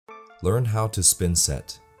Learn how to spin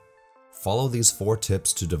set. Follow these 4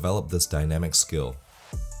 tips to develop this dynamic skill.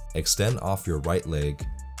 Extend off your right leg.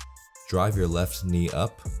 Drive your left knee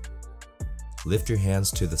up. Lift your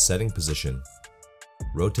hands to the setting position.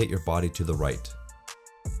 Rotate your body to the right.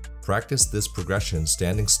 Practice this progression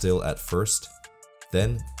standing still at first,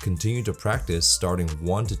 then continue to practice starting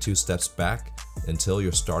 1 to 2 steps back until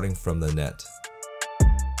you're starting from the net.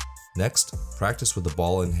 Next, practice with the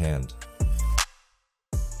ball in hand.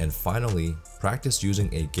 And finally, practice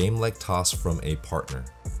using a game-like toss from a partner.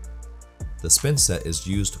 The spin set is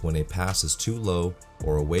used when a pass is too low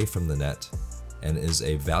or away from the net, and is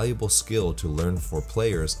a valuable skill to learn for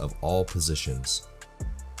players of all positions.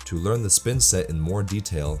 To learn the spin set in more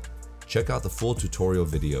detail, check out the full tutorial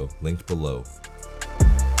video linked below.